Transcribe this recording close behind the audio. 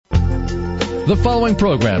The following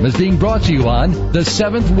program is being brought to you on the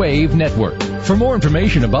Seventh Wave Network. For more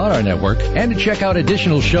information about our network and to check out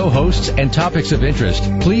additional show hosts and topics of interest,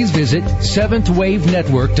 please visit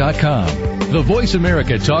seventhwavenetwork.com. The Voice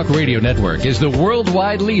America Talk Radio Network is the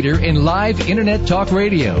worldwide leader in live Internet talk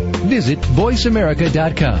radio. Visit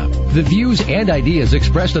voiceamerica.com. The views and ideas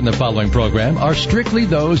expressed on the following program are strictly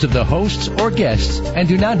those of the hosts or guests and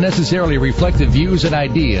do not necessarily reflect the views and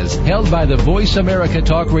ideas held by the Voice America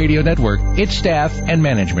Talk Radio Network, its staff, and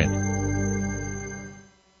management.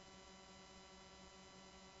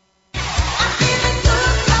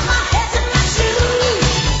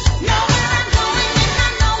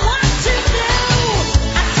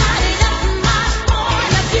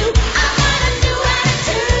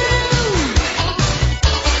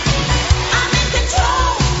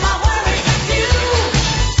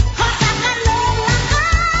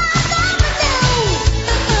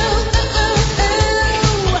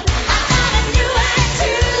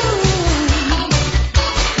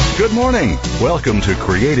 Good morning. Welcome to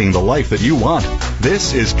Creating the Life That You Want.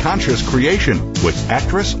 This is Conscious Creation with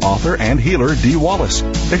actress, author, and healer Dee Wallace.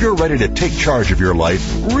 If you're ready to take charge of your life,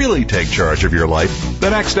 really take charge of your life, the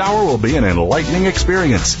next hour will be an enlightening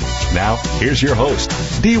experience. Now, here's your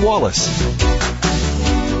host, Dee Wallace.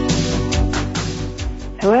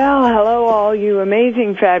 Well, hello all you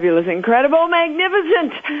amazing, fabulous, incredible,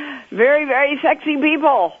 magnificent, very, very sexy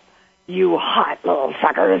people. You hot little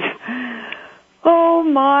suckers. Oh,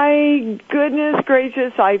 my goodness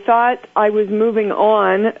gracious. I thought I was moving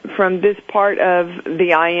on from this part of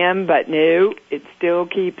the I am, but no, it still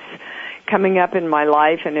keeps coming up in my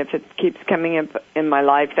life, and if it keeps coming up in my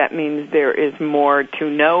life, that means there is more to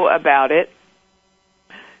know about it,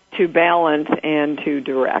 to balance, and to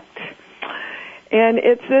direct. And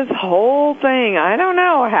it's this whole thing. I don't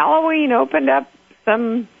know, Halloween opened up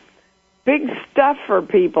some big stuff for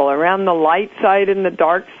people around the light side and the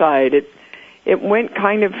dark side. It went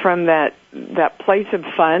kind of from that place of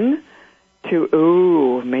fun to,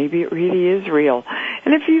 ooh, maybe it really is real.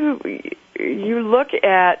 And if you look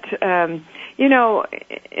at,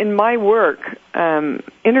 in my work,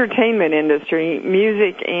 entertainment industry,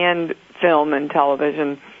 music and film and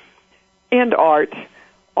television and art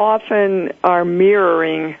often are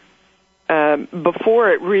mirroring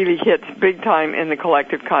before it really hits big time in the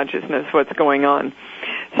collective consciousness what's going on.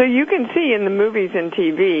 So you can see in the movies and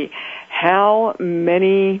TV how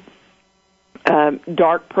many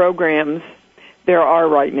dark programs there are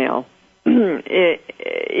right now,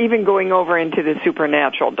 even going over into the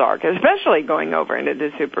supernatural dark, especially going over into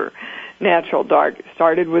the supernatural dark. It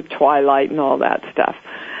started with Twilight and all that stuff.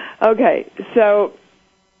 Okay, so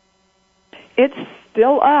it's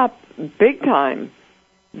still up big time.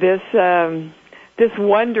 This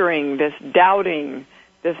wondering, this doubting,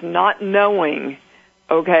 this not knowing,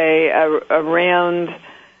 okay, around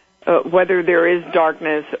whether there is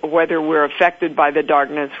darkness, whether we're affected by the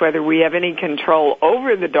darkness, whether we have any control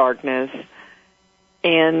over the darkness,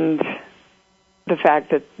 and the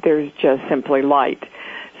fact that there's just simply light.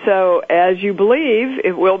 So as you believe,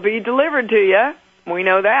 it will be delivered to you. We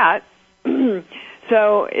know that.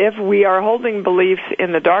 So if we are holding beliefs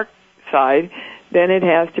in the dark side, then it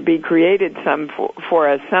has to be created for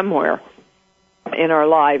us somewhere in our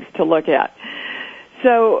lives to look at.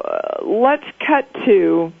 So let's cut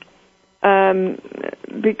to,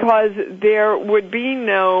 because there would be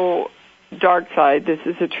no dark side, this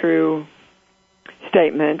is a true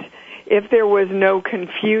statement, if there was no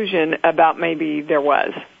confusion about maybe there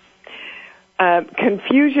was.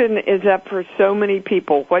 Confusion is up for so many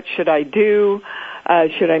people. What should I do?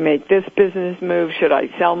 Should I make this business move? Should I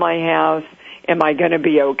sell my house? Am I going to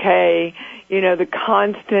be okay? You know, the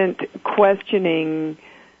constant questioning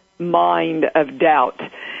mind of doubt.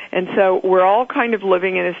 And so we're all kind of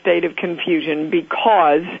living in a state of confusion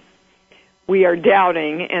because we are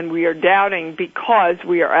doubting, and we are doubting because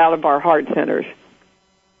we are out of our heart centers.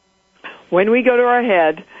 When we go to our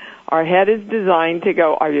head is designed to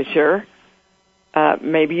go, are you sure?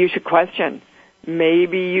 Maybe you should question.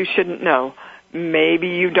 Maybe you shouldn't know. Maybe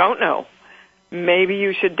you don't know. Maybe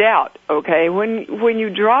you should doubt, okay? When you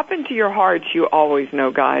drop into your heart, you always know,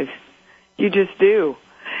 guys. You just do.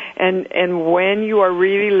 And when you are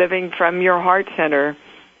really living from your heart center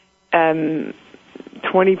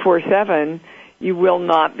 24/7, you will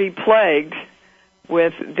not be plagued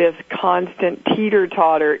with this constant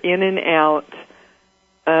teeter-totter in and out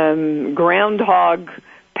groundhog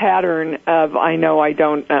pattern of I know, I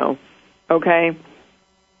don't know, okay?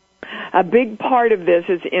 A big part of this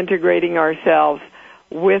is integrating ourselves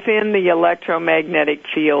within the electromagnetic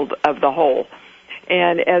field of the whole.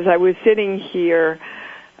 And as I was sitting here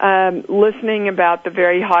listening about the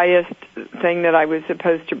very highest thing that I was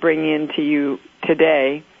supposed to bring in to you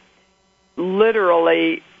today.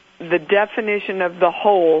 Literally, the definition of the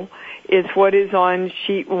whole is what is on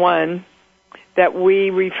sheet 1 that we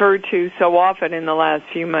referred to so often in the last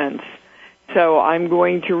few months. So I'm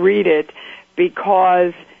going to read it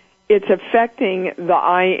because it's affecting the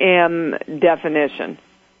I am definition.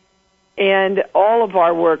 And all of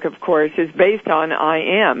our work, of course, is based on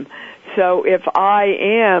I am. So if I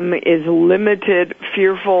am is limited,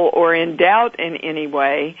 fearful, or in doubt in any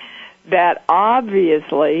way, that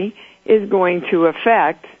obviously is going to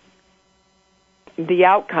affect the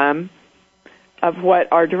outcome of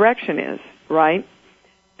what our direction is, right?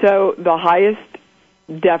 So the highest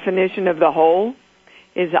definition of the whole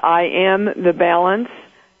is I am the balance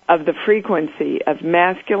of the frequency of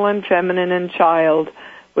masculine, feminine, and child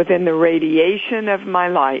within the radiation of my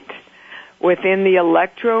light, within the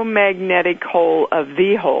electromagnetic whole of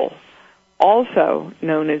the whole, also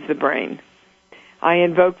known as the brain. I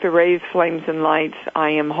invoke the rays, flames, and lights.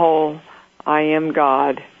 I am whole. I am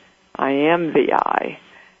God. I am the I.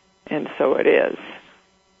 And so it is.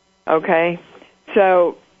 Okay?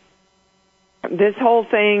 So this whole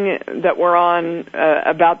thing that we're on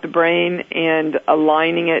about the brain and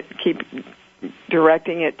aligning it, keep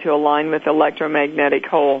directing it to align with electromagnetic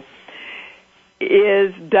whole,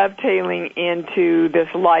 is dovetailing into this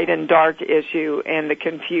light and dark issue and the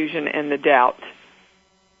confusion and the doubt.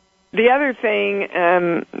 The other thing,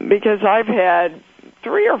 because I've had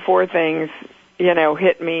 3 or 4 things,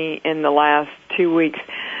 hit me in the last 2 weeks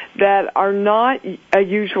that are not a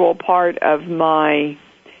usual part of my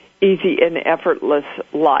easy and effortless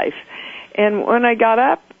life. And when I got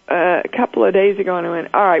up a couple of days ago and I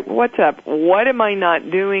went, all right, what's up? What am I not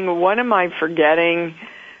doing? What am I forgetting?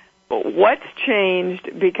 What's changed?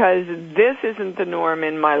 Because this isn't the norm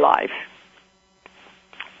in my life.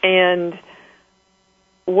 And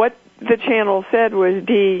what the channel said was,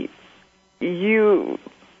 Dee,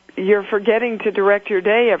 you're forgetting to direct your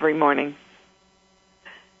day every morning.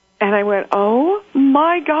 And I went, oh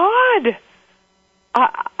my God.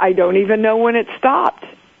 I don't even know when it stopped.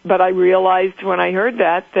 But I realized when I heard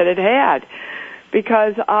that it had.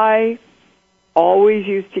 Because I always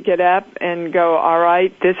used to get up and go, all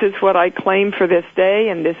right, this is what I claim for this day,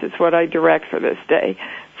 and this is what I direct for this day.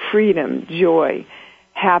 Freedom, joy,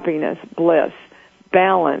 happiness, bliss,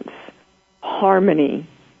 balance, harmony,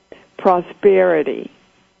 prosperity,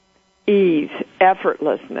 ease,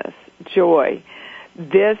 effortlessness, joy.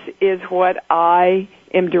 This is what I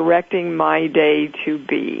am directing my day to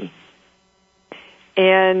be.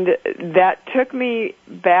 And that took me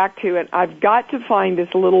back to, and I've got to find this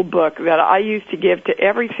little book that I used to give to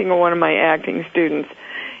every single one of my acting students.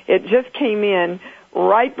 It just came in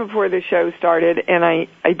right before the show started, and I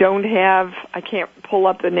can't pull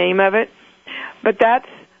up the name of it, but that's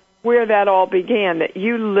where that all began, that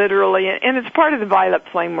you literally, and it's part of the Violet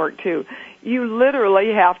Flame work too, you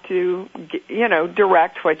literally have to,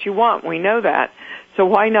 direct what you want. We know that. So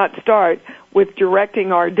why not start with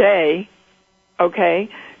directing our day, okay,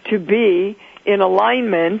 to be in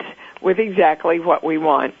alignment with exactly what we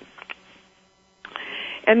want.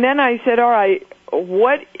 And then I said, all right,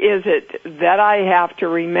 what is it that I have to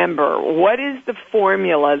remember? What is the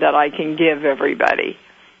formula that I can give everybody?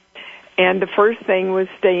 And the first thing was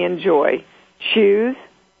stay in joy. Choose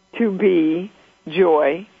to be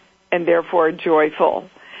joy and therefore joyful.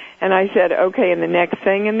 And I said, okay, and the next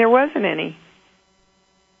thing, and there wasn't any.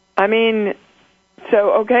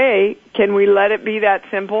 Okay, can we let it be that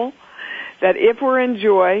simple? That if we're in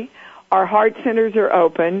joy, our heart centers are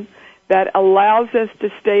open, that allows us to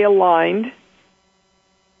stay aligned,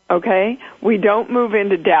 okay? We don't move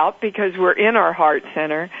into doubt because we're in our heart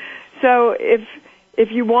center. So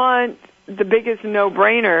if you want the biggest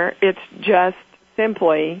no-brainer, it's just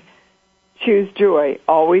simply choose joy.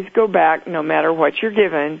 Always go back, no matter what you're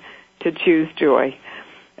given, to choose joy.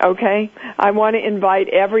 Okay? I want to invite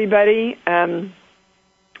everybody.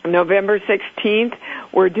 November 16th,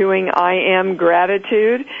 we're doing I Am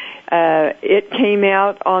Gratitude. It came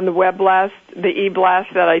out on the web blast, the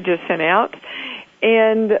e-blast that I just sent out.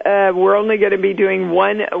 And we're only going to be doing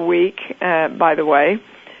one a week, by the way,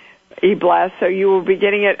 e-blast. So you will be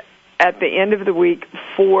getting it at the end of the week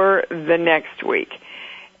for the next week.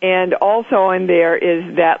 And also in there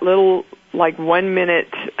is that little 1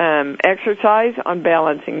 minute exercise on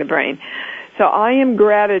balancing the brain. So I Am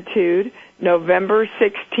Gratitude, November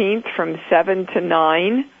 16th from 7 to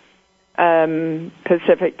 9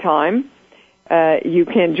 Pacific time. You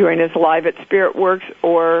can join us live at SpiritWorks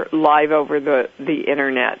or live over the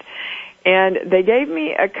Internet. And they gave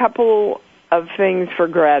me a couple of things for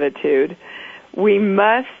gratitude. We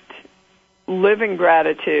must live in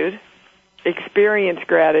gratitude. experience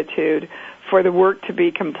gratitude for the work to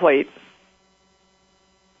be complete.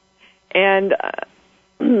 And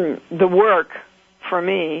the work, for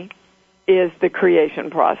me, is the creation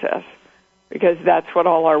process, because that's what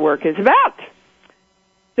all our work is about.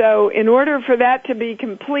 So in order for that to be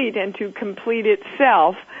complete and to complete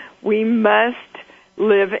itself, we must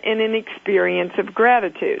live in an experience of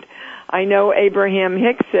gratitude. I know Abraham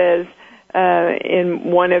Hicks says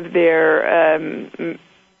in one of their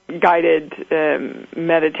guided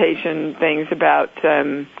meditation things about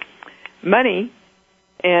money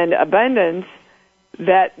and abundance,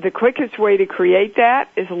 that the quickest way to create that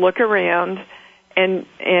is look around and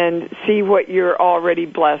see what you're already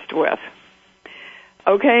blessed with.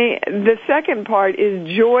 Okay, the second part is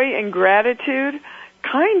joy and gratitude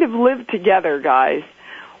kind of live together, guys.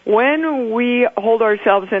 When we hold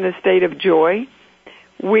ourselves in a state of joy,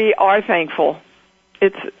 we are thankful.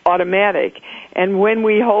 It's automatic. And when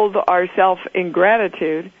we hold ourselves in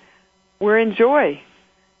gratitude, we're in joy,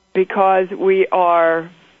 because we are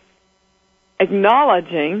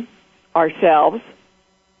acknowledging ourselves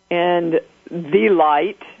and the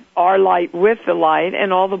light, our light with the light,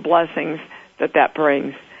 and all the blessings that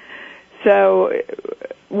brings. So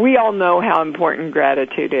we all know how important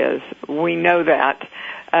gratitude is. We know that.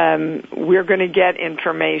 We're going to get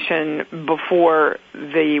information before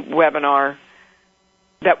the webinar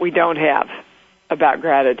that we don't have about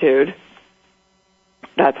gratitude.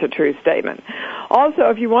 That's a true statement.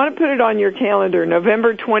 Also, if you want to put it on your calendar,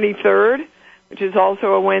 November 23rd, which is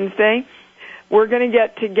also a Wednesday, we're going to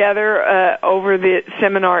get together over the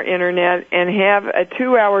seminar internet and have a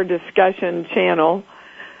 2-hour discussion channel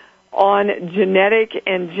on genetic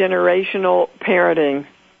and generational parenting.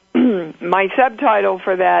 My subtitle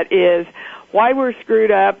for that is Why We're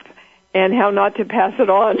Screwed Up and How Not to Pass It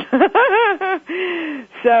On.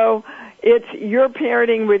 So it's your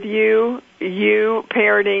parenting with you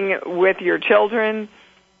parenting with your children,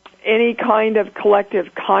 any kind of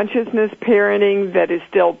collective consciousness parenting that is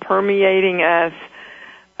still permeating us,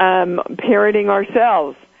 parenting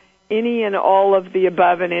ourselves, any and all of the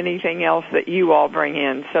above and anything else that you all bring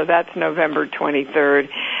in. So that's November 23rd.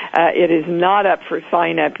 It is not up for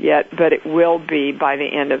sign-up yet, but it will be by the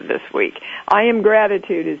end of this week. I Am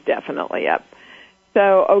Gratitude is definitely up.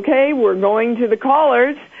 So, okay, we're going to the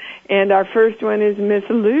callers, and our first one is Miss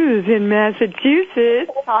Luz in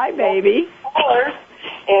Massachusetts. Hi, baby.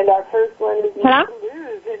 And our first one is Miss Luz in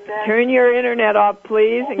Massachusetts. Turn your internet off,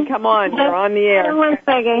 please, and come on. You're on the air. Hold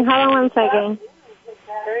on one second.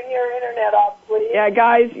 Turn your internet off, please. Yeah,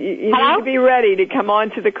 guys, you need to be ready to come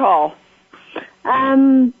on to the call.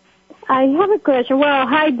 I have a question. Well,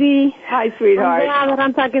 hi, Dee. Hi, sweetheart. I'm glad that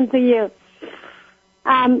I'm talking to you.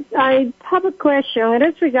 I have a question. It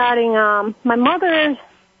is regarding my mother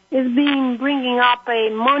is bringing up a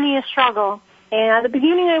money struggle. And at the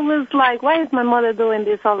beginning, I was like, why is my mother doing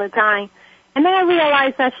this all the time? And then I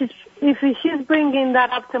realized that if she's bringing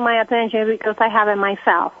that up to my attention, it's because I have it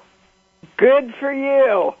myself. Good for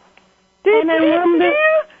you. And I wonder,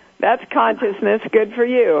 that's consciousness. Good for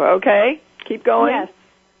you. Okay? Keep going. Yes.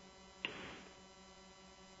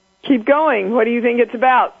 Keep going. What do you think it's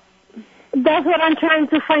about? That's what I'm trying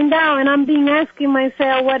to find out, and I'm asking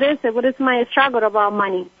myself, what is it? What is my struggle about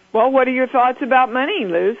money? Well, what are your thoughts about money,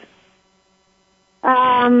 Luz?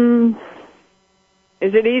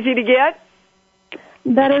 Is it easy to get?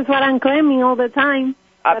 That is what I'm claiming all the time.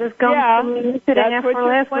 That is coming to me today. That's what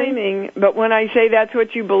you're claiming. But when I say that's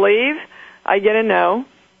what you believe, I get a no.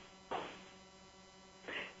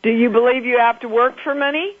 Do you believe you have to work for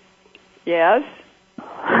money? Yes.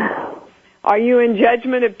 Are you in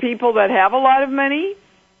judgment of people that have a lot of money?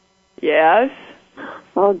 Yes.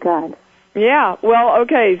 Oh, God. Yeah. Well,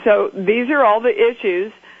 okay, so these are all the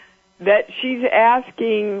issues that she's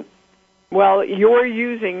asking, well, you're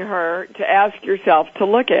using her to ask yourself to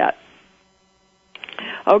look at.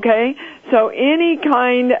 Okay? So any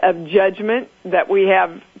kind of judgment that we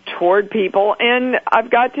have toward people, and I've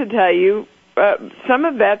got to tell you, some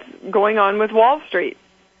of that's going on with Wall Street.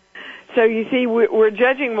 So you see, we're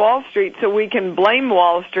judging Wall Street so we can blame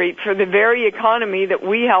Wall Street for the very economy that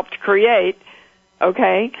we helped create,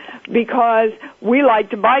 okay, because we like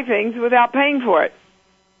to buy things without paying for it.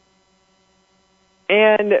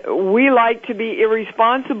 And we like to be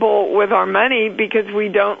irresponsible with our money because we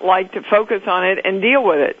don't like to focus on it and deal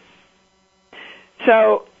with it.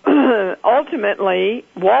 So ultimately,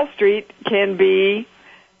 Wall Street can be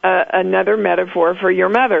another metaphor for your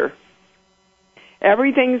mother.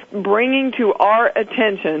 Everything's bringing to our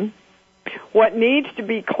attention what needs to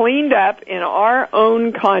be cleaned up in our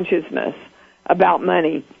own consciousness about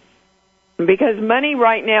money. Because money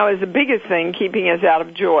right now is the biggest thing keeping us out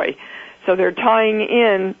of joy. So they're tying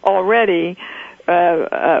in already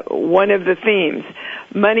one of the themes.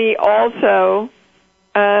 Money also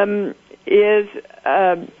is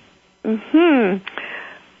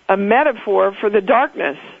a metaphor for the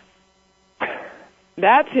darkness.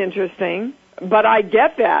 That's interesting, but I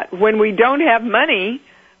get that. When we don't have money,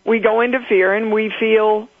 we go into fear and we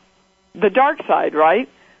feel the dark side, right?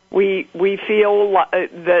 We feel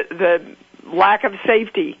the lack of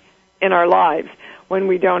safety in our lives when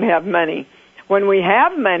we don't have money. When we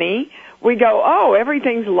have money, we go, oh,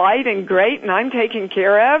 everything's light and great and I'm taken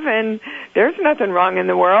care of and there's nothing wrong in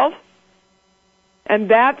the world. And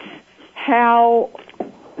that's how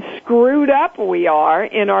screwed up we are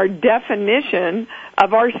in our definition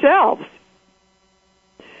of ourselves.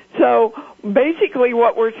 So basically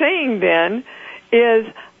what we're saying then is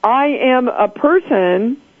I am a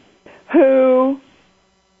person who,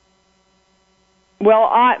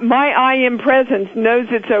 my I am presence knows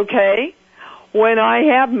it's okay when I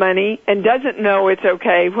have money and doesn't know it's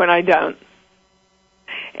okay when I don't.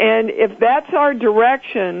 And if that's our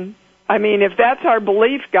direction, if that's our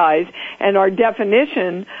belief, guys, and our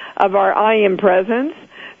definition of our I am presence,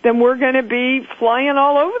 then we're going to be flying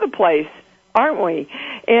all over the place, aren't we?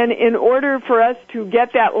 And in order for us to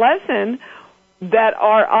get that lesson that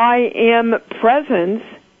our I am presence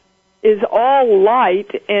is all light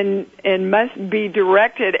and must be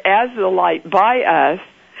directed as the light by us,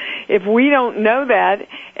 if we don't know that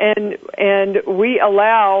and we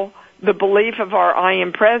allow the belief of our I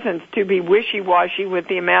am presence to be wishy-washy with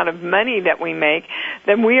the amount of money that we make,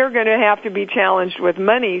 then we are going to have to be challenged with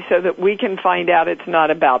money so that we can find out it's not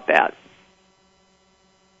about that.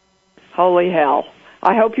 Holy hell.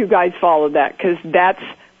 I hope you guys followed that because that's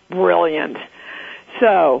brilliant.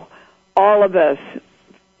 So, all of us,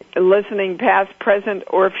 listening past, present,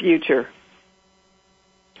 or future,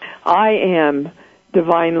 I am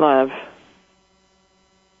divine love.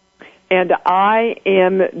 And I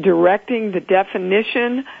am directing the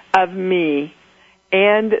definition of me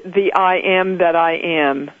and the I am that I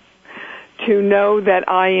am to know that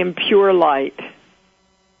I am pure light,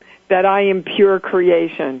 that I am pure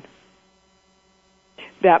creation,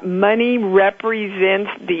 that money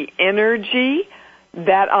represents the energy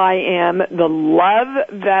that I am, the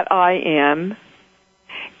love that I am,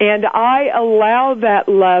 and I allow that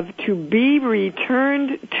love to be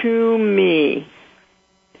returned to me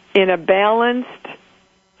in a balanced,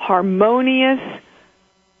 harmonious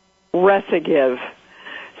reciprocation.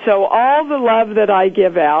 So all the love that I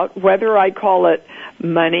give out, whether I call it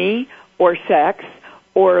money or sex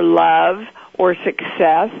or love or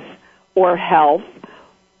success or health,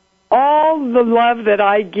 all the love that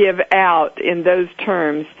I give out in those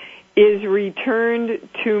terms is returned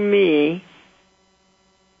to me,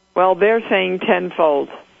 well, they're saying tenfold.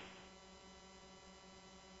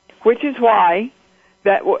 Which is why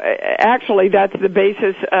that's the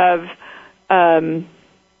basis of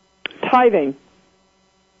tithing,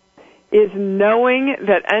 is knowing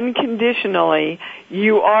that unconditionally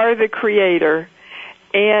you are the creator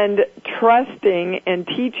and trusting and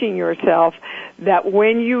teaching yourself that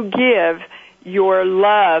when you give, your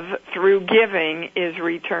love through giving is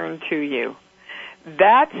returned to you.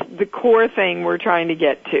 That's the core thing we're trying to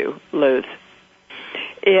get to, Luz,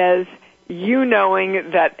 is you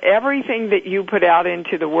knowing that everything that you put out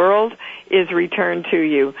into the world is returned to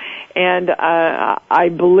you. And I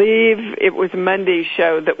believe it was Monday's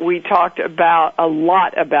show that we talked a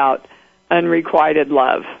lot about unrequited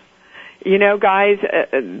love. You know, guys,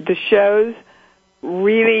 the shows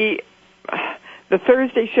really, the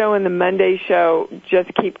Thursday show and the Monday show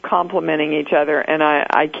just keep complementing each other, and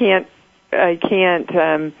I can't,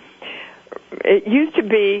 it used to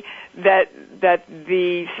be that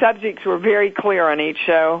the subjects were very clear on each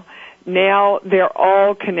show. Now they're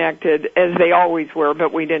all connected as they always were,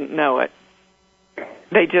 but we didn't know it.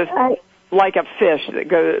 They just, like a fish that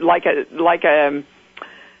goes,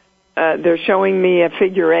 they're showing me a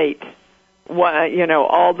figure eight.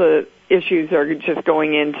 All the issues are just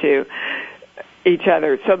going into each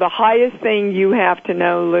other. So the highest thing you have to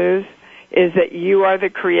know, Luz, is that you are the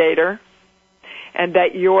creator and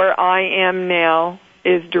that your I am now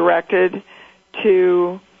is directed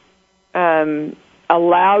to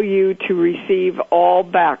allow you to receive all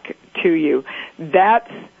back to you.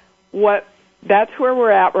 That's where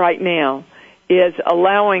we're at right now, is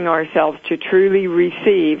allowing ourselves to truly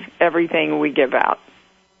receive everything we give out.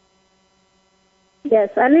 Yes,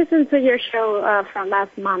 I listened to your show from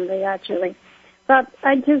last Monday, actually. But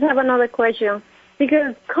I just have another question.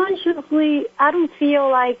 Because consciously, I don't feel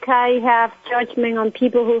like I have judgment on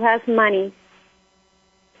people who have money.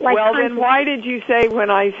 Well, then why did you say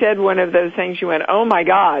when I said one of those things, you went, oh, my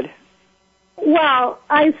God? Well,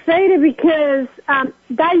 I say it because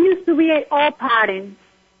that used to be an old pattern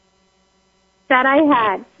that I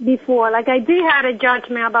had before. Like I did have a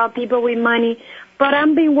judgment about people with money, but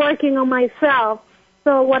I've been working on myself.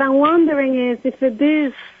 So what I'm wondering is if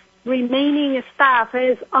this remaining stuff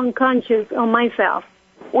is unconscious on myself.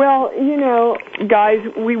 Well, you know, guys,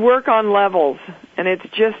 we work on levels, and it's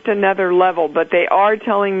just another level, but they are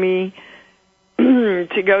telling me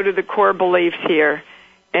to go to the core beliefs here,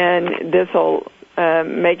 and this will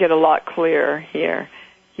make it a lot clearer here.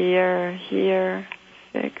 Here,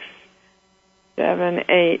 6, 7,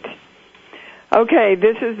 8. Okay,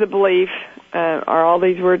 this is the belief. Are all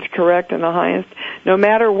these words correct in the highest? No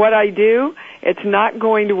matter what I do, it's not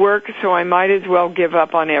going to work, so I might as well give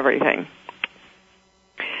up on everything.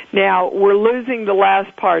 Now, we're losing the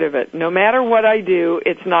last part of it. No matter what I do,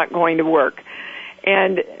 it's not going to work.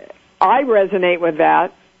 And I resonate with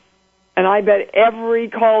that, and I bet every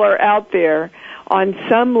caller out there, on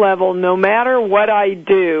some level, no matter what I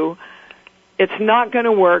do, it's not going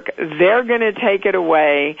to work. They're going to take it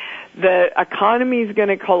away. The economy's going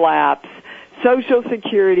to collapse. Social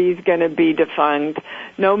Security is going to be defunded.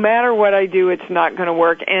 No matter what I do, it's not going to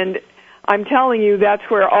work. And I'm telling you, that's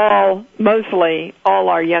where mostly all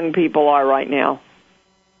our young people are right now.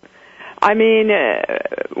 I mean,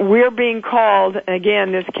 we're being called,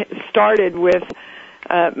 again, this started with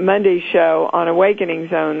Monday's show on Awakening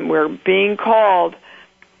Zone. We're being called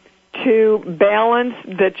to balance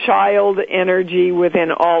the child energy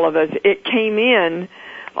within all of us. It came in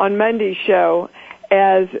on Monday's show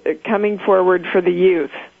as coming forward for the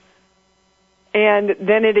youth. And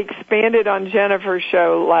then it expanded on Jennifer's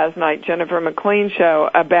show last night, Jennifer McLean's show,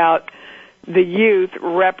 about the youth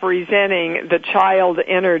representing the child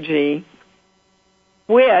energy,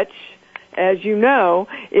 which, as you know,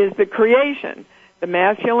 is the creation. The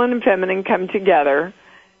masculine and feminine come together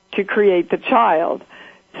to create the child.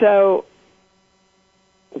 So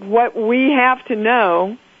what we have to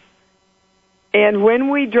know, and when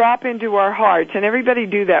we drop into our hearts, and everybody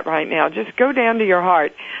do that right now, just go down to your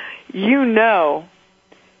heart, you know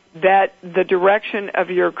that the direction of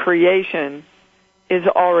your creation is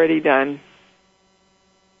already done.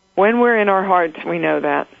 When we're in our hearts, we know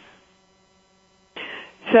that.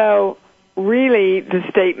 So really the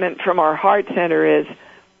statement from our heart center is,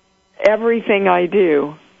 everything I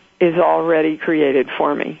do is already created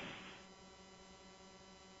for me.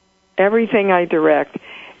 Everything I direct,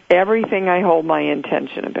 everything I hold my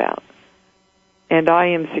intention about. And I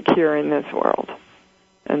am secure in this world.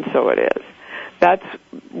 And so it is. That's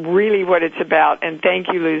really what it's about. And thank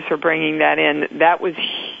you, Luz, for bringing that in. That was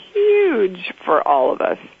huge for all of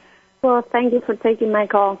us. Well, thank you for taking my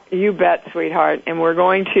call. You bet, sweetheart. And we're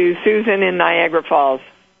going to Susan in Niagara Falls.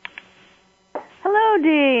 Hello,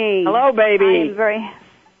 Dee. Hello, baby. I'm very,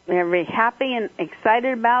 very happy and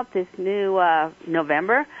excited about this new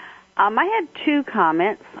November. I had two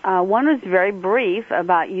comments. One was very brief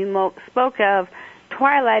about you spoke of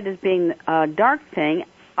Twilight as being a dark thing.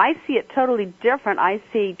 I see it totally different. I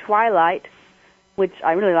see Twilight, which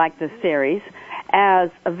I really like this series, as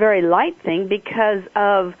a very light thing because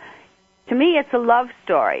of, to me, it's a love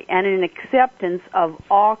story and an acceptance of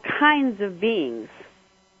all kinds of beings.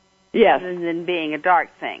 Yes. Rather than being a dark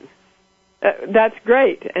thing. That's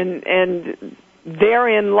great. And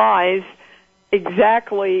therein lies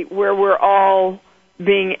exactly where we're all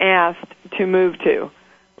being asked to move to,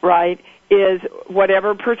 right? Is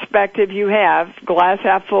whatever perspective you have, glass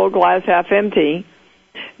half full, glass half empty,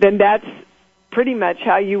 then that's pretty much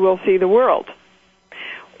how you will see the world.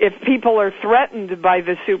 If people are threatened by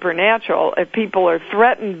the supernatural, if people are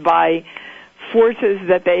threatened by forces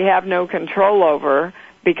that they have no control over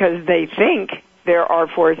because they think there are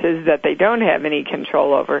forces that they don't have any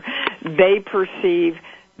control over, they perceive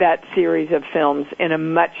that series of films in a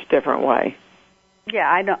much different way. Yeah,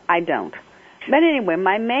 I don't. But anyway,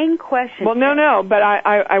 my main question... Well, no, but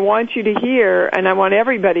I want you to hear, and I want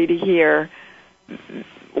everybody to hear,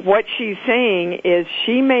 what she's saying is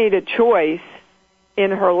she made a choice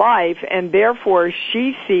in her life, and therefore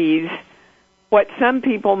she sees what some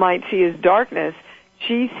people might see as darkness,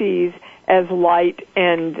 she sees as light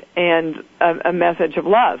and a message of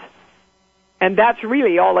love. And that's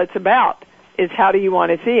really all it's about, is how do you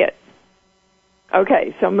want to see it.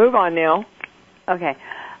 Okay, so move on now. Okay,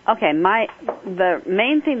 the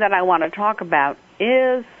main thing that I want to talk about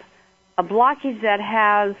is a blockage that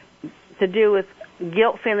has to do with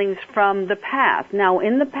guilt feelings from the past. Now,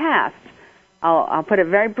 in the past, I'll put it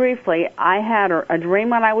very briefly, I had a dream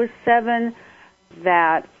when I was 7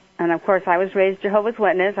 that, and of course I was raised Jehovah's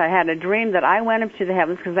Witness, I had a dream that I went up to the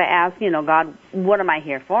heavens because I asked, God, what am I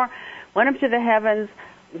here for? Went up to the heavens,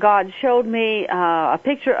 God showed me a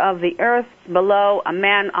picture of the earth below, a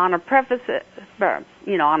man on a precipice,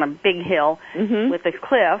 on a big hill with a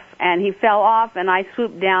cliff, and he fell off, and I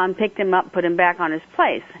swooped down, picked him up, put him back on his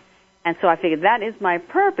place. And so I figured that is my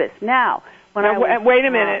purpose. Now, wait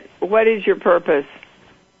a minute. What is your purpose?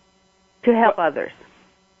 To help others.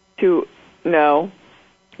 No.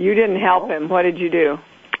 You didn't help him. What did you do?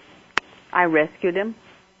 I rescued him.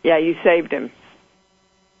 Yeah, you saved him.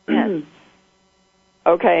 Yes.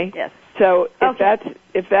 Okay. Yes. So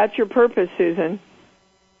if that's your purpose, Susan,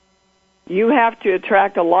 you have to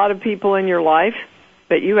attract a lot of people in your life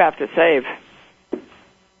that you have to save.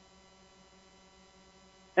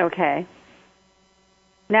 Okay.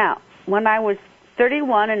 Now, when I was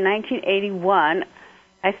 31 in 1981,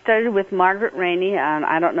 I studied with Margaret Rainey, and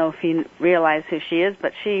I don't know if you realize who she is,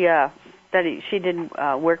 but she did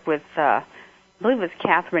work with, I believe it was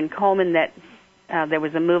Catherine Coleman, that there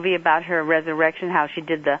was a movie about her resurrection, how she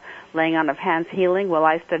did the laying on of hands healing. Well,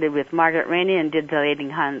 I studied with Margaret Rainey and did the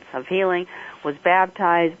laying hands of healing, was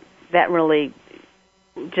baptized. That really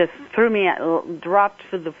just threw me, dropped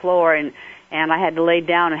to the floor, and I had to lay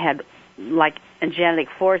down and had like angelic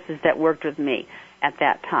forces that worked with me at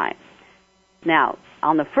that time. Now,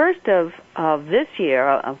 on the 1st of this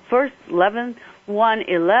year,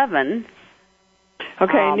 1/11.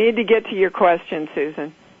 Okay, I need to get to your question,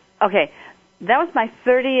 Susan. Okay, that was my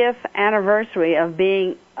 30th anniversary of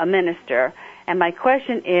being a minister, and my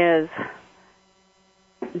question is,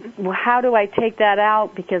 how do I take that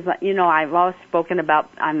out? Because, I've always spoken about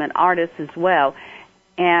I'm an artist as well,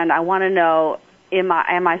 and I want to know, am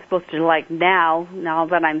I supposed to, now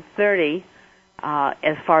that I'm 30,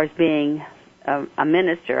 as far as being a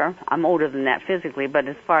minister, I'm older than that physically, but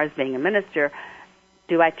as far as being a minister,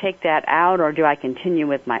 do I take that out or do I continue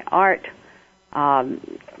with my art?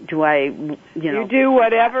 Do I, You do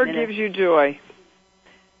whatever gives you joy.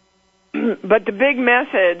 But the big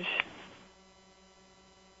message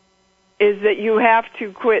is that you have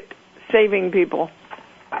to quit saving people.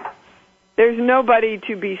 There's nobody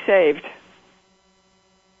to be saved.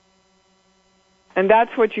 And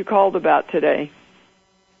that's what you called about today.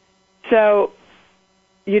 So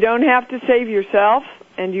you don't have to save yourself,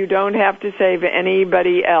 and you don't have to save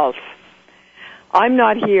anybody else. I'm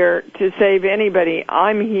not here to save anybody.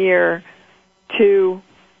 I'm here to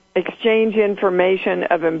exchange information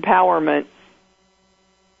of empowerment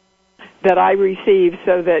that I receive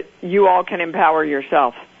so that you all can empower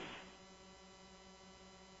yourself.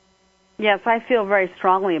 Yes, I feel very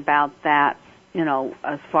strongly about that,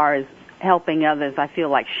 as far as helping others. I feel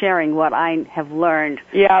like sharing what I have learned.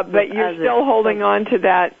 Yeah, but you're still holding on to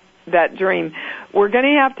that dream. We're going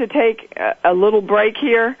to have to take a little break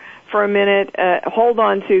here for a minute. Hold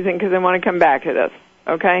on, Susan, because I want to come back to this.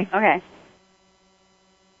 Okay? Okay.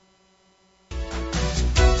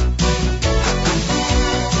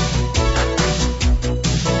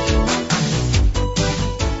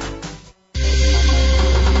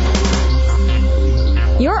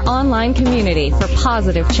 Your online community for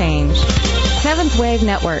positive change. Seventh Wave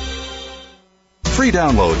Network. Free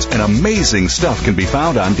downloads and amazing stuff can be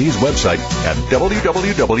found on Dee's website at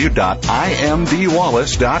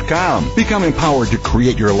www.imdwallace.com. Become empowered to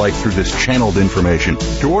create your life through this channeled information.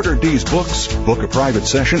 To order Dee's books, book a private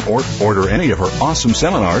session, or order any of her awesome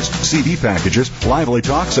seminars, CD packages, lively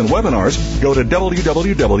talks, and webinars, go to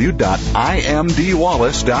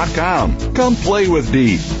www.imdwallace.com. Come play with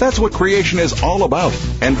Dee. That's what creation is all about.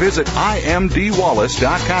 And visit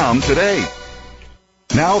imdwallace.com today.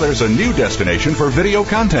 Now there's a new destination for video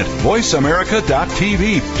content,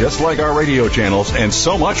 VoiceAmerica.tv. Just like our radio channels and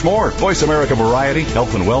so much more. Voice America Variety,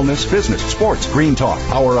 Health and Wellness, Business, Sports, Green Talk,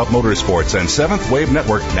 Power Up Motorsports, and Seventh Wave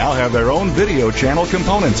Network now have their own video channel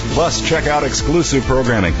components. Plus, check out exclusive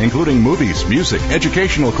programming, including movies, music,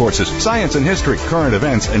 educational courses, science and history, current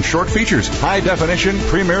events, and short features. High-definition,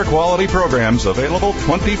 premier quality programs available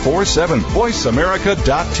 24/7.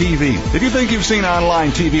 VoiceAmerica.tv. If you think you've seen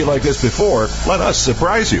online TV like this before, let us surprise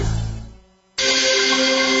you.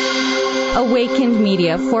 Awakened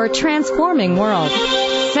media for a transforming world.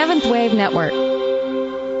 Seventh Wave Network.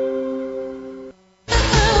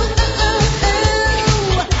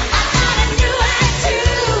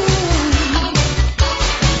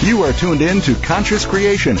 You are tuned in to Conscious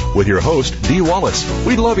Creation with your host, Dee Wallace.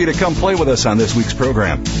 We'd love you to come play with us on this week's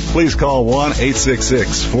program. Please call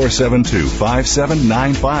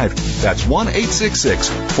 1-866-472-5795. That's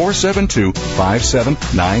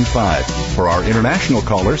 1-866-472-5795. For our international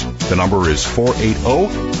callers, the number is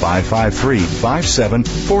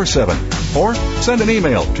 480-553-5747. Or send an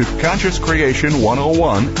email to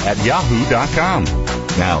consciouscreation101@yahoo.com.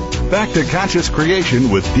 Now, back to Conscious Creation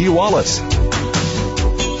with Dee Wallace.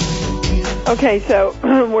 Okay, so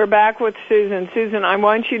we're back with Susan. Susan, I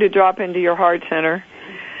want you to drop into your heart center.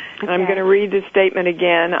 And I'm going to read the statement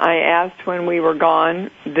again. I asked when we were gone.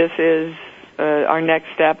 This is our next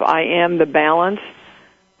step. I am the balance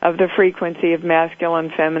of the frequency of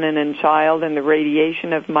masculine, feminine, and child and the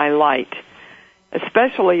radiation of my light,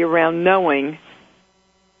 especially around knowing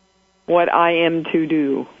what I am to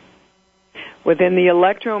do. Within the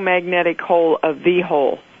electromagnetic whole of the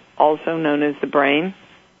whole, also known as the brain,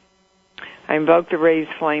 I invoke the raised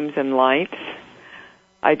flames and lights.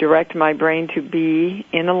 I direct my brain to be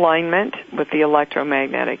in alignment with the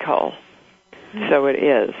electromagnetic whole. So it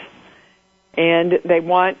is. And they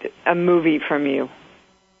want a movie from you.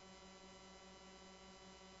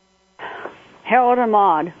 Harold and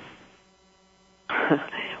Maude.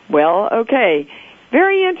 Well, okay.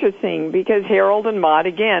 Very interesting, because Harold and Maude,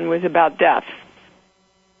 again, was about death.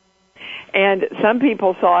 And some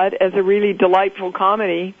people saw it as a really delightful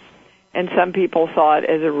comedy, and some people saw it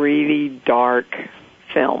as a really dark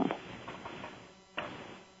film.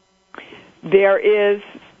 There is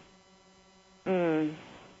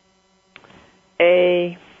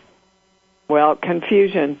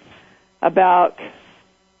confusion about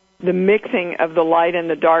the mixing of the light and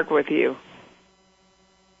the dark with you.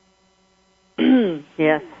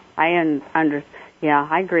 Yes, I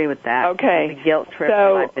agree with that. Okay. The guilt trip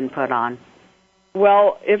that I've been put on.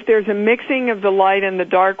 Well, if there's a mixing of the light and the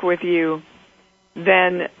dark with you,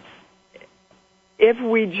 then if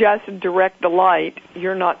we just direct the light,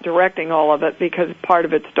 you're not directing all of it because part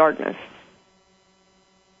of it's darkness.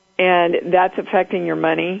 And that's affecting your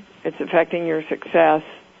money. It's affecting your success.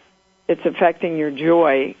 It's affecting your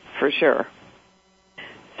joy, for sure.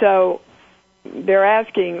 So they're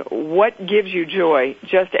asking, what gives you joy?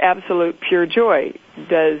 Just absolute pure joy.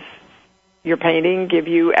 Does your painting give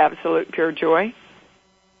you absolute pure joy?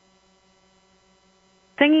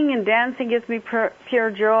 Singing and dancing gives me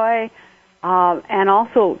pure joy, and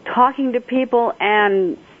also talking to people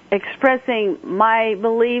and expressing my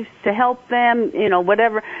beliefs to help them,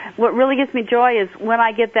 whatever. What really gives me joy is when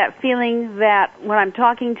I get that feeling that when I'm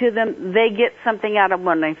talking to them, they get something out of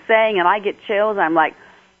what I'm saying, and I get chills. I'm like,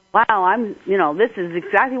 wow, this is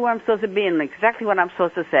exactly where I'm supposed to be and exactly what I'm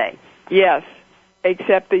supposed to say. Yes,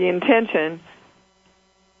 except the intention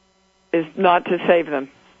is not to save them.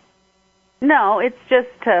 No, it's just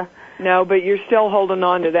to... No, but you're still holding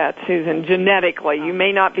on to that, Susan, genetically. You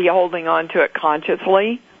may not be holding on to it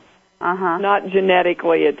consciously. Not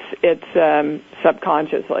genetically, it's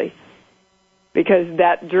subconsciously. Because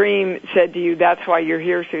that dream said to you, that's why you're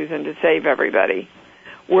here, Susan, to save everybody.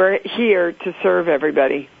 We're here to serve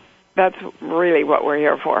everybody. That's really what we're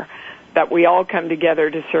here for, that we all come together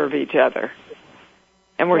to serve each other.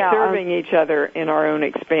 And we're serving each other in our own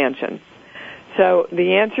expansion. So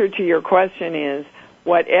the answer to your question is,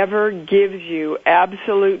 whatever gives you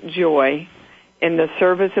absolute joy in the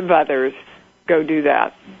service of others, go do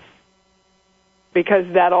that. Because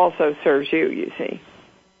that also serves you see.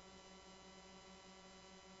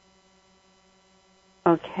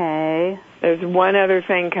 Okay. There's one other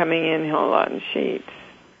thing coming in. Hold on, sheets.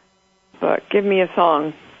 But give me a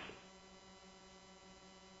song.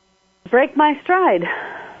 Break My Stride.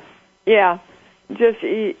 Yeah. Just,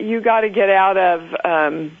 you got to get out of,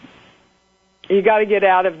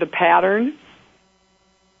 the pattern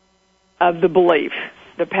of the belief.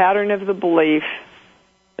 The pattern of the belief.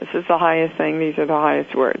 This is the highest thing. These are the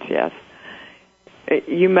highest words, yes.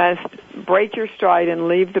 You must break your stride and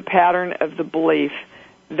leave the pattern of the belief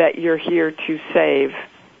that you're here to save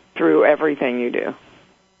through everything you do.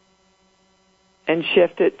 And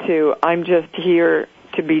shift it to, I'm just here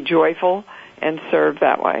to be joyful and serve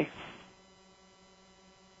that way.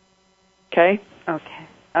 Okay?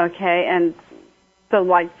 Okay, and so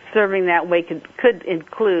like serving that way could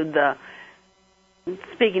include the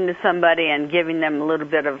speaking to somebody and giving them a little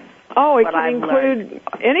bit of it can include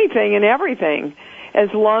anything and everything, as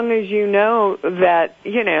long as you know that,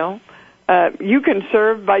 you can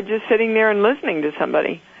serve by just sitting there and listening to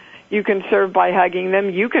somebody. You can serve by hugging them.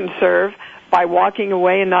 You can serve by walking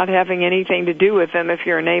away and not having anything to do with them if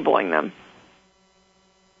you're enabling them.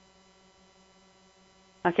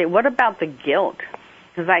 Okay, what about the guilt?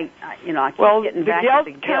 Because I keep getting back to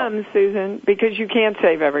the guilt. Comes, Susan, because you can't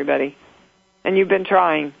save everybody, and you've been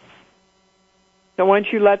trying. So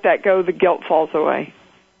once you let that go, the guilt falls away.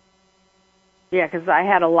 Yeah, because I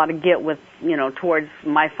had a lot of guilt with, towards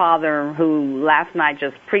my father, who last night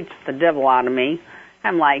just preached the devil out of me.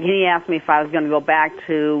 I'm like, he asked me if I was going to go back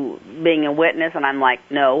to being a witness, and I'm like,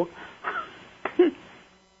 no.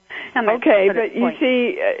 Okay, but you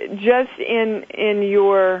see, just in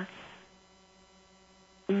your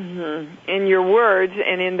in your words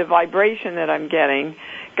and in the vibration that I'm getting.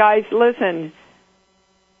 Guys, listen,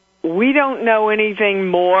 we don't know anything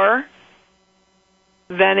more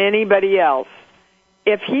than anybody else.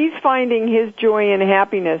 If he's finding his joy and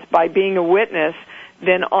happiness by being a witness,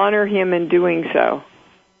 then honor him in doing so.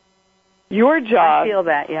 Your job I feel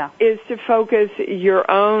that, is to focus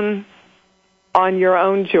on your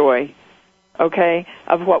own joy, okay,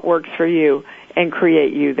 of what works for you and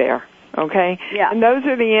create you there, okay? Yeah. And those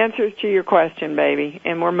are the answers to your question, baby,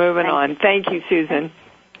 and we're moving on. Thank you, Susan.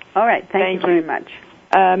 All right, thank you very much.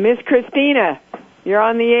 Miss Christina, you're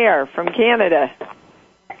on the air from Canada.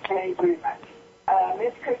 Thank you very much.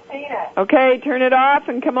 Miss Christina. Okay, turn it off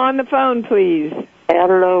and come on the phone, please.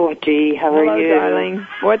 Hello, Dee. How are you? Hello, darling.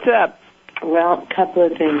 What's up? Well, a couple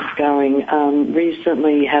of things going.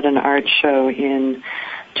 Recently had an art show in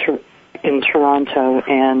Toronto,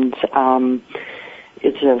 and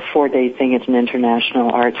it's a 4-day thing. It's an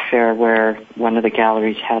international art fair where one of the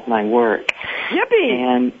galleries had my work. Yippee!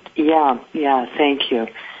 And yeah, thank you.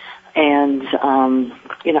 And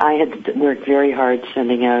I had worked very hard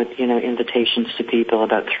sending out, invitations to people,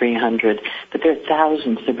 about 300, but there are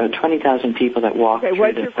thousands. There are about 20,000 people that walk through. Okay,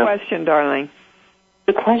 what's your question, darling?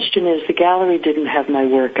 The question is, the gallery didn't have my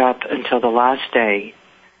work up until the last day,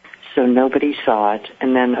 so nobody saw it.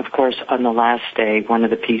 And then, of course, on the last day, one of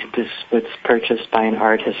the pieces was purchased by an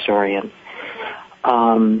art historian.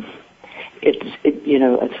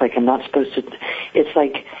 It's like I'm not supposed to. It's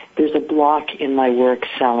like there's a block in my work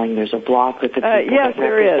selling. There's a block with the people that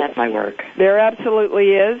represent my work. There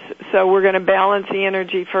absolutely is. So we're going to balance the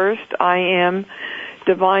energy first. I am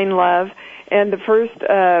divine love. And the first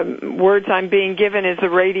words I'm being given is the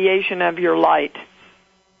radiation of your light.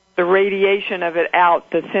 The radiation of it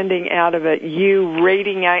out, the sending out of it, you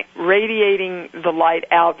radiating the light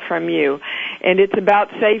out from you. And it's about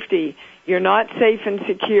safety. You're not safe and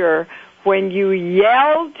secure when you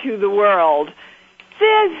yell to the world,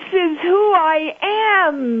 "This is who I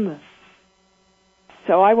am."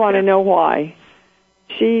 So I want to know why.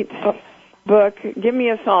 Sheets, book, give me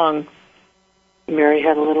a song. Mary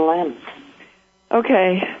Had a Little Lamb.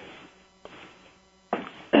 Okay.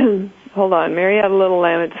 Hold on. Mary had a little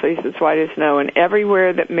lamb, its fleece as white as snow, and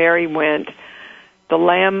everywhere that Mary went, the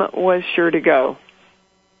lamb was sure to go.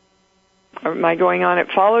 Am I going on?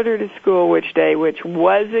 It followed her to school which day, which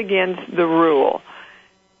was against the rule.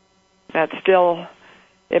 That's still,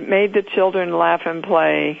 it made the children laugh and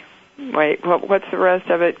play. Wait, what's the rest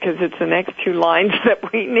of it? Because it's the next two lines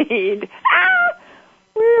that we need.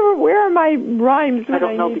 Where are my rhymes? I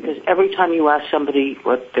don't know, because every time you ask somebody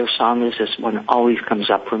what their song is, this one always comes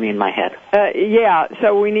up for me in my head. Yeah,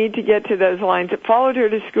 so we need to get to those lines. It followed her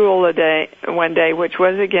to school one day, which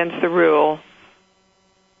was against the rule.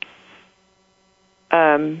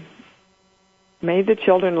 Made the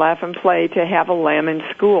children laugh and play to have a lamb in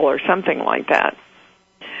school or something like that.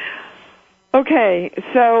 Okay,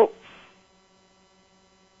 so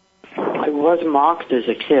I was mocked as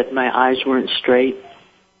a kid. My eyes weren't straight.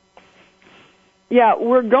 Yeah,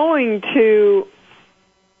 we're going to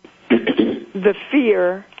the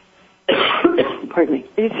fear. Pardon me.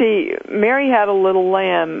 You see, Mary Had a Little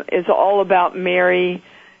Lamb is all about Mary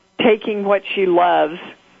taking what she loves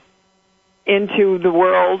into the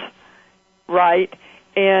world, right,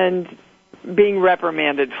 and being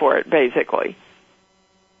reprimanded for it, basically,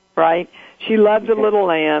 right? She loved the little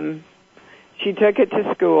lamb. She took it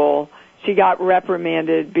to school. She got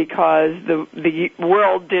reprimanded because the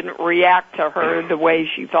world didn't react to her the way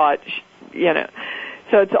she thought,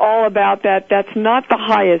 So it's all about that. That's not the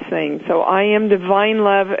highest thing. So I am divine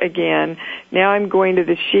love again. Now I'm going to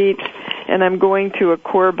the sheets, and I'm going to a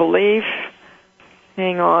core belief.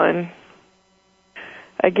 Hang on.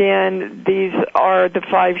 Again, these are the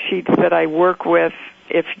 5 sheets that I work with.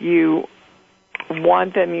 If you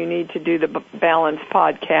want them, you need to do the Balance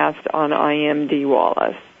podcast on I Am Dee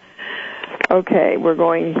Wallace. Okay, we're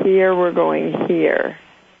going here, we're going here.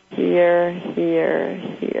 Here, here,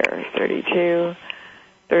 here. 32,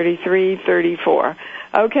 33, 34.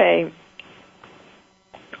 Okay.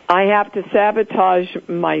 I have to sabotage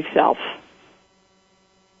myself.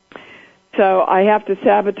 So I have to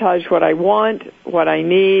sabotage what I want, what I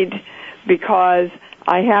need, because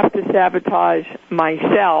I have to sabotage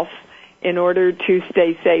myself in order to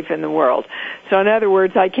stay safe in the world. So in other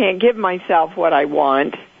words, I can't give myself what I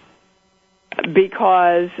want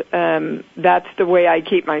because that's the way I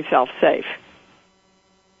keep myself safe.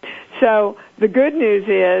 So the good news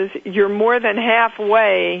is you're more than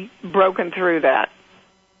halfway broken through that.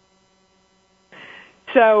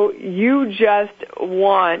 So you just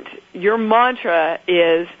want, your mantra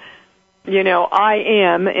is, I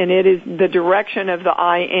am, and it is the direction of the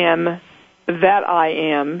I am that I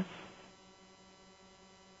am,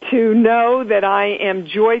 to know that I am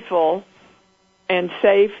joyful and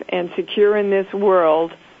safe and secure in this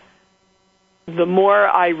world, the more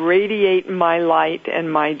I radiate my light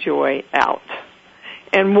and my joy out.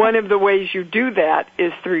 And one of the ways you do that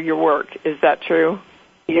is through your work. Is that true?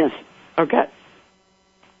 Yes. Okay.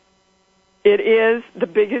 It is the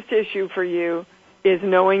biggest issue for you is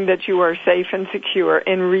knowing that you are safe and secure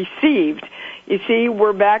and received. You see,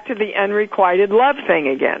 we're back to the unrequited love thing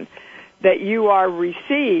again, that you are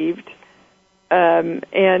received,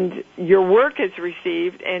 and your work is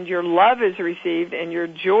received, and your love is received, and your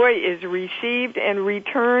joy is received and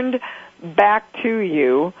returned back to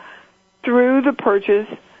you through the purchase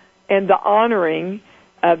and the honoring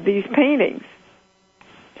of these paintings.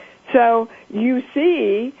 So you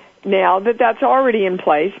see now that that's already in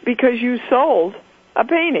place because you sold a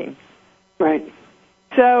painting. Right.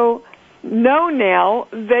 So know now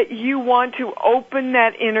that you want to open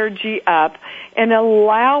that energy up and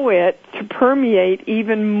allow it to permeate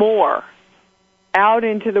even more out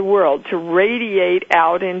into the world, to radiate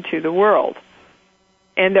out into the world.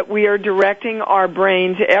 And that we are directing our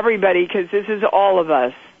brains, everybody, because this is all of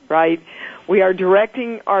us, right? We are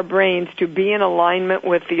directing our brains to be in alignment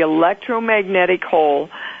with the electromagnetic whole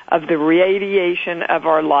of the radiation of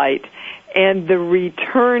our light and the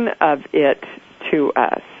return of it to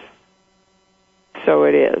us. So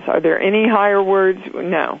it is. Are there any higher words?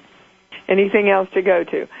 No. Anything else to go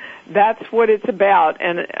to? That's what it's about,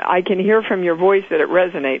 and I can hear from your voice that it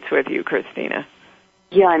resonates with you, Christina.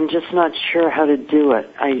 Yeah, I'm just not sure how to do it.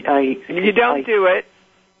 You don't do it.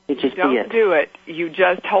 You just don't do it. You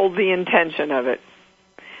just hold the intention of it.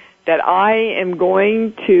 That I am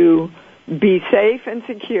going to be safe and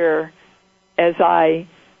secure as I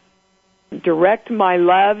direct my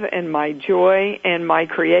love and my joy and my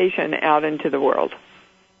creation out into the world.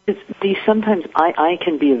 Sometimes I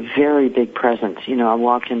can be a very big presence. I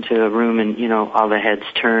walk into a room and, all the heads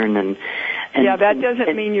turn and yeah, that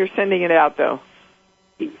doesn't mean you're sending it out, though.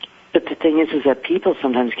 But the thing is that people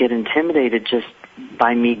sometimes get intimidated just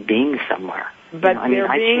by me being somewhere. But they're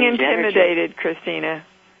being intimidated, Christina,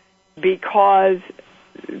 because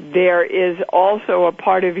there is also a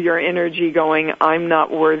part of your energy going, I'm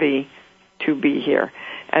not worthy to be here.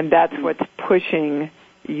 And that's what's pushing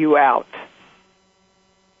you out.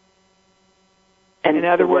 And in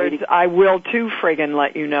other words, I will too friggin'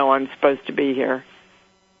 let you know I'm supposed to be here.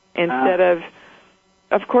 Instead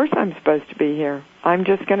of course I'm supposed to be here. I'm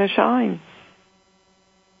just going to shine.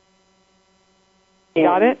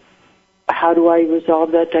 Got it? How do I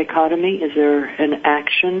resolve that dichotomy? Is there an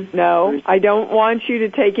action? No, I don't want you to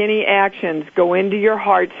take any actions. Go into your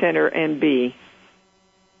heart center and be.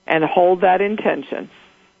 And hold that intention.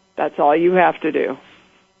 That's all you have to do.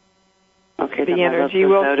 Okay, the energy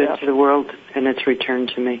will out shift into the world, and it's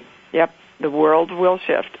returned to me. Yep, the world will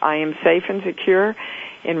shift. I am safe and secure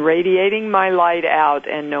in radiating my light out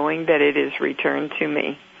and knowing that it is returned to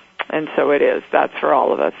me. And so it is. That's for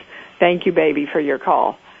all of us. Thank you, baby, for your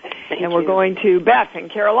call. Thank and we're you. going to Beth in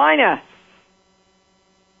Carolina.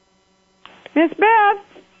 Miss Beth,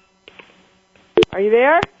 are you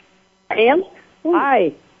there? I am.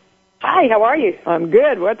 Hi. Hi, how are you? I'm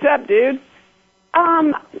good. What's up, dude?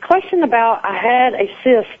 Question about, I had a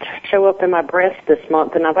cyst show up in my breast this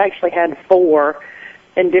month, and I've actually had 4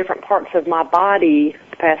 in different parts of my body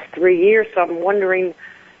the past 3 years, so I'm wondering,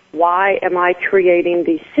 why am I creating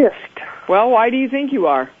the cyst? Well, why do you think you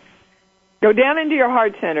are? Go down into your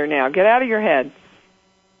heart center now. Get out of your head.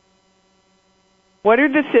 What are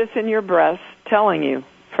the cysts in your breast telling you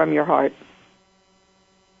from your heart?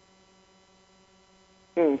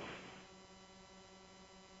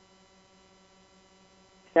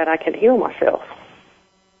 That I can heal myself.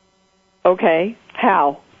 Okay.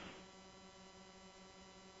 How?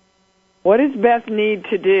 What does Beth need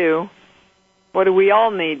to do? What do we all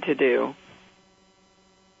need to do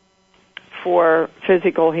for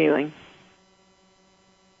physical healing?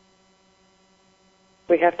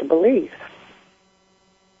 We have to believe.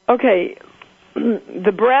 Okay.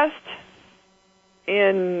 The breast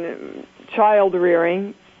in child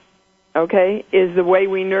rearing, okay, is the way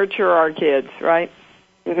we nurture our kids, right?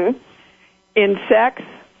 Mm-hmm. In sex,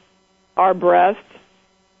 our breast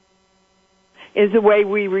is the way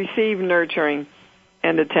we receive nurturing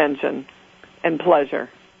and attention and pleasure,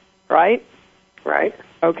 right? Right.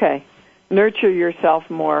 Okay. Nurture yourself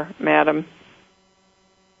more, madam.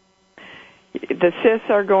 The cysts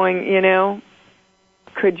are going,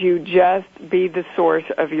 could you just be the source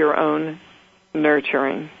of your own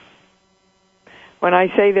nurturing? When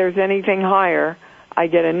I say there's anything higher, I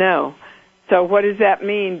get a no. So what does that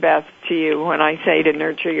mean, Beth, to you when I say to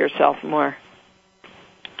nurture yourself more?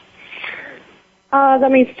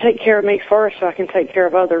 That means to take care of me first so I can take care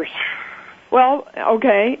of others. Well,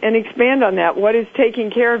 okay, and expand on that. What is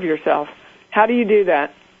taking care of yourself? How do you do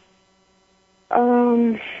that?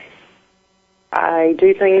 I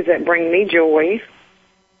do things that bring me joy,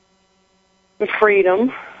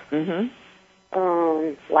 freedom,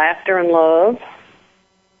 laughter and love.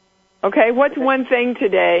 Okay, what's one thing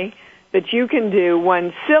today that you can do,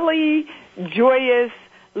 one silly, joyous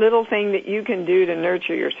little thing that you can do to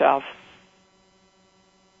nurture yourself?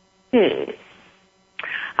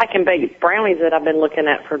 I can bake brownies that I've been looking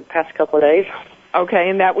at for the past couple of days. Okay,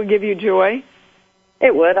 and that would give you joy?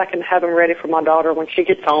 It would. I can have them ready for my daughter when she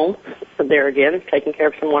gets home. So there again, taking care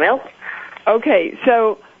of someone else. Okay,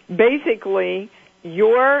 so basically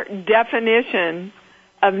your definition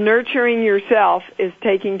of nurturing yourself is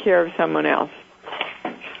taking care of someone else.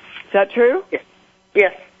 Is that true?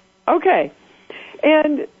 Yes. Okay.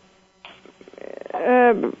 And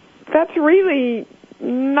that's really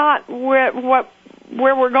not where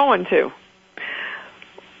we're going to.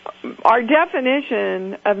 Our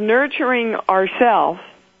definition of nurturing ourselves,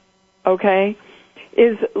 okay,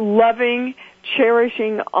 is loving,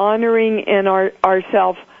 cherishing, honoring in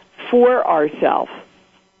ourselves for ourselves,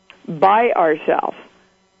 by ourselves,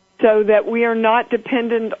 so that we are not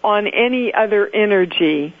dependent on any other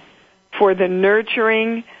energy for the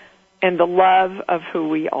nurturing and the love of who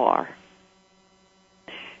we are.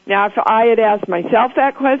 Now, if I had asked myself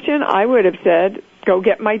that question, I would have said, go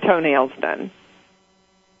get my toenails done.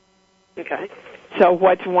 Okay. So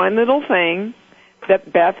what's one little thing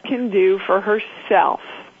that Beth can do for herself?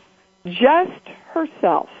 Just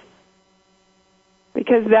herself.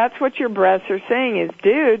 Because that's what your breaths are saying is,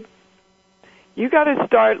 dude, you got to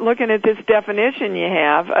start looking at this definition you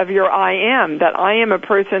have of your I am, that I am a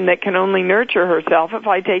person that can only nurture herself if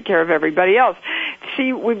I take care of everybody else.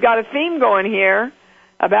 See, we've got a theme going here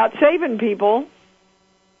about saving people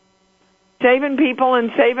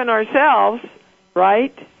and saving ourselves,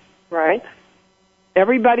 right? Right.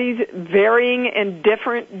 Everybody's varying and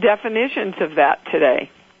different definitions of that today.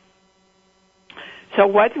 So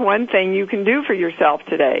what's one thing you can do for yourself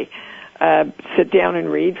today? Sit down and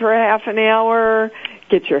read for a half an hour,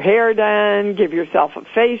 get your hair done, give yourself a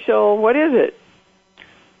facial. What is it?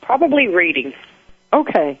 Probably reading.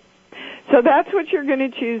 Okay. So that's what you're going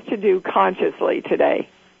to choose to do consciously today.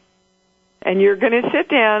 And you're going to sit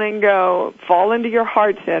down and go, fall into your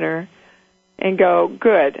heart center and go,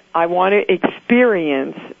 good, I want to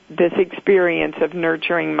experience this experience of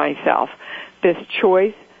nurturing myself, this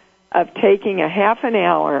choice of taking a half an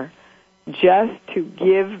hour just to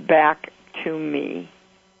give back to me.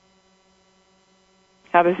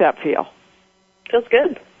 How does that feel? Feels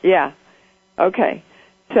good. Yeah. Okay.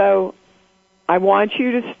 So I want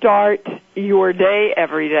you to start your day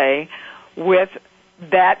every day with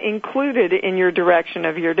that included in your direction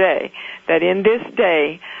of your day. That in this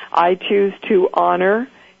day, I choose to honor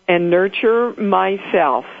and nurture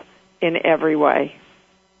myself in every way.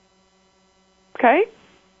 Okay?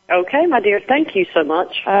 Okay, my dear. Thank you so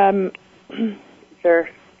much. Sure.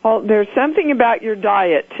 Well, there's something about your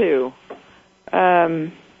diet, too.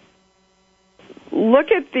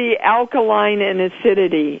 Look at the alkaline and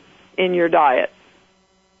acidity in your diet.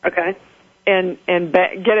 Okay. And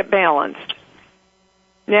get it balanced.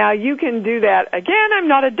 Now, you can do that. Again, I'm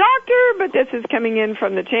not a doctor, but this is coming in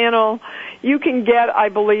from the channel. You can get, I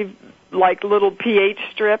believe, like little pH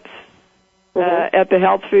strips at the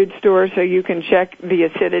health food store so you can check the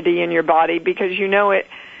acidity in your body because you know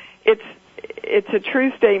it's a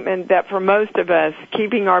true statement that for most of us,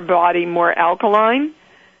 keeping our body more alkaline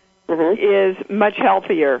is much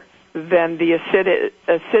healthier than the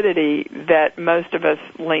acidity that most of us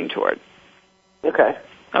lean toward. Okay.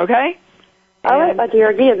 Okay? All right, my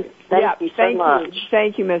dear. Again, thank you so much.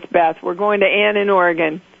 Thank you, Miss Beth. We're going to Ann in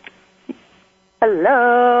Oregon.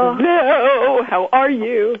 Hello. Hello. How are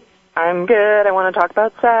you? I'm good. I want to talk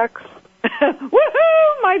about sex.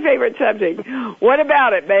 Woohoo! My favorite subject. What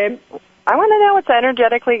about it, babe? I want to know what's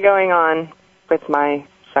energetically going on with my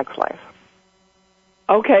sex life.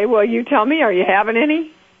 Okay, well, you tell me. Are you having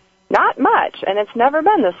any? Not much, and it's never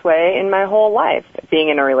been this way in my whole life, being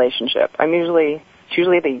in a relationship. It's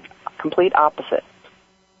usually the complete opposite.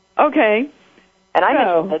 Okay. And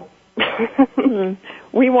I'm interested.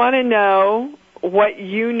 We want to know what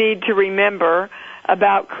you need to remember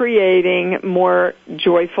about creating more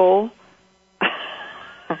joyful,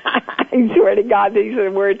 I swear to God, these are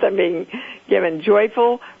the words I'm being given,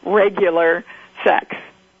 joyful, regular sex.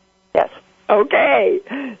 Yes. Okay,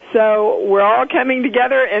 so we're all coming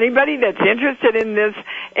together. Anybody that's interested in this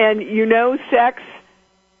And sex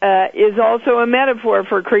is also a metaphor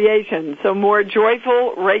for creation, so more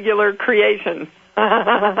joyful, regular creation.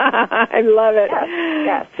 I love it.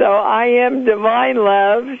 Yes. So I am Divine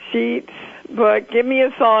Love, Sheets, book. Give me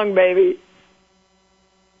a song, baby.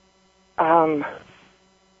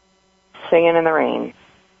 Singing in the Rain.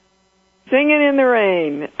 Singing in the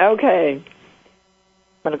Rain. Okay.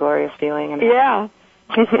 What a glorious feeling. Yeah.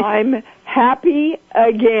 I'm happy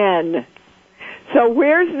again. So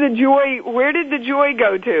where's the joy? Where did the joy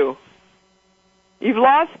go to? You've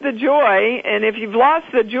lost the joy, and if you've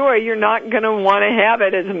lost the joy, you're not going to want to have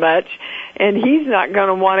it as much, and he's not going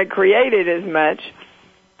to want to create it as much.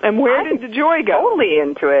 And where did the joy go? I'm totally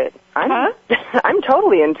into it. I'm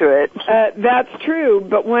totally into it. That's true,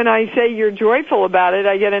 but when I say you're joyful about it,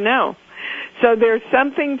 I get a no. So there's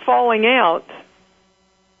something falling out.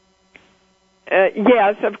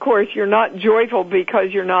 Yes, of course, you're not joyful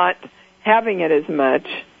because you're not having it as much.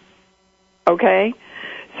 Okay?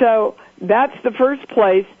 So that's the first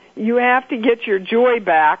place. You have to get your joy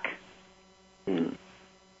back. And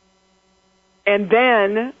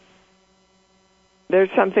then there's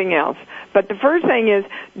something else. But the first thing is,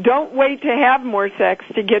 don't wait to have more sex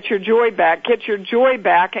to get your joy back. Get your joy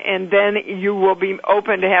back, and then you will be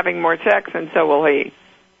open to having more sex, and so will he.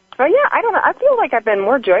 Oh, yeah, I don't know. I feel like I've been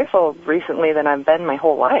more joyful recently than I've been my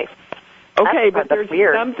whole life. Okay, but there's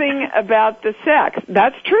something about the sex.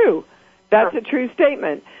 That's true. That's a true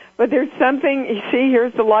statement. But there's something, you see,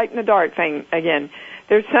 here's the light and the dark thing again.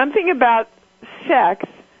 There's something about sex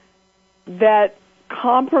that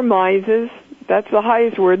compromises, that's the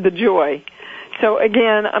highest word, the joy. So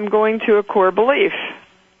again, I'm going to a core belief.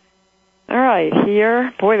 All right,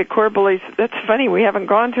 here, boy, the core beliefs, that's funny, we haven't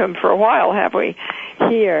gone to them for a while, have we?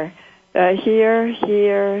 Here,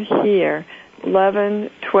 11,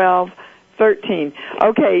 12, 13.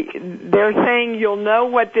 Okay, they're saying you'll know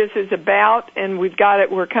what this is about, and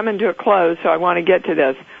we're coming to a close, so I want to get to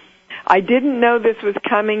this. I didn't know this was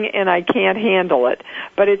coming, and I can't handle it.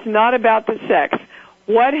 But it's not about the sex.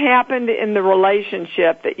 What happened in the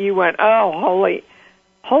relationship that you went, oh,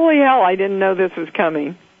 holy hell, I didn't know this was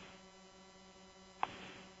coming?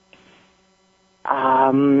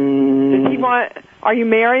 Are you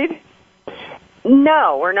married?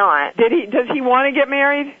 No, we're not. Does he want to get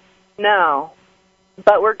married? No.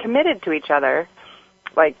 But we're committed to each other,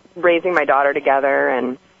 like raising my daughter together,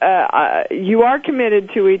 and you are committed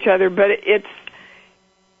to each other, but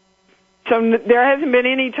so there hasn't been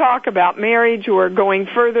any talk about marriage or going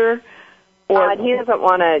further. Or he doesn't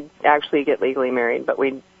want to actually get legally married, but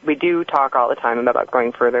we do talk all the time about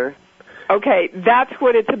going further. Okay, that's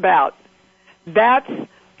what it's about. That's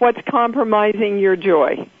what's compromising your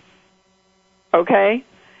joy. Okay?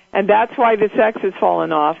 And that's why the sex has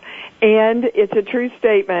fallen off. And it's a true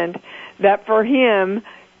statement that for him,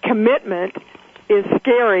 commitment is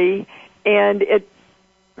scary, and it,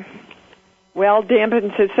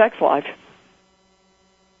 dampens his sex life.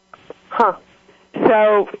 Huh.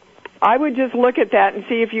 So I would just look at that and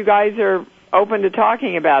see if you guys are open to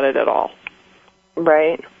talking about it at all.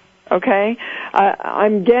 Right. Okay?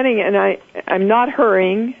 I'm getting, and I'm not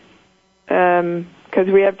hurrying, because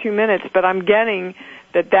we have 2 minutes, but I'm getting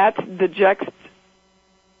that that's the juxt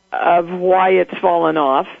of why it's fallen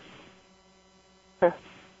off. Huh.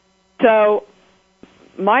 So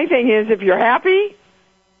my thing is, if you're happy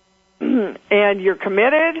and you're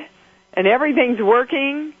committed and everything's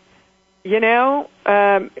working,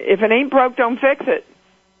 if it ain't broke, don't fix it.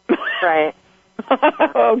 Right.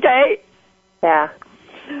 Okay? Yeah.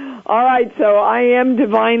 All right, so I am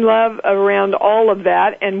Divine Love around all of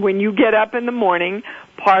that, and when you get up in the morning,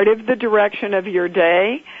 part of the direction of your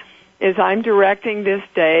day is I'm directing this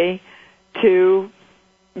day to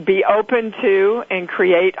be open to and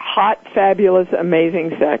create hot, fabulous,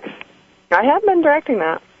 amazing sex. I have been directing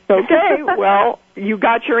that. Okay, well, you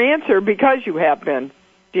got your answer because you have been.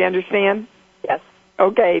 Do you understand? Yes.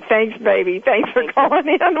 Okay, thanks, baby. Thanks for calling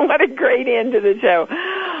in. What a great end to the show.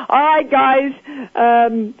 All right, guys.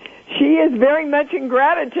 She is very much in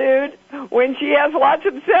gratitude when she has lots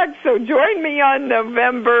of sex, so join me on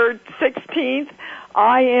November 16th.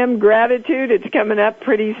 I Am Gratitude. It's coming up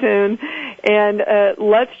pretty soon. And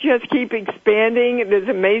let's just keep expanding this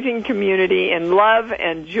amazing community in love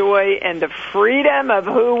and joy and the freedom of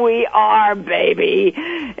who we are, baby.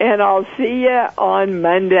 And I'll see you on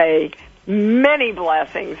Monday. Many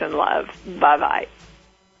blessings and love. Bye-bye.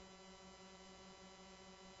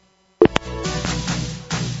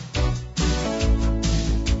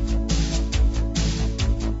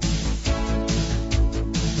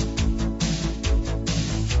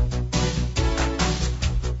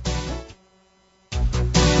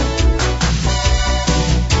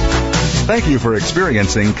 Thank you for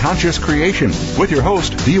experiencing Conscious Creation with your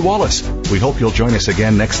host, Dee Wallace. We hope you'll join us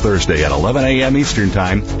again next Thursday at 11 a.m. Eastern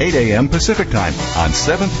Time, 8 a.m. Pacific Time on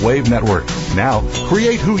Seventh Wave Network. Now,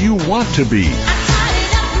 create who you want to be.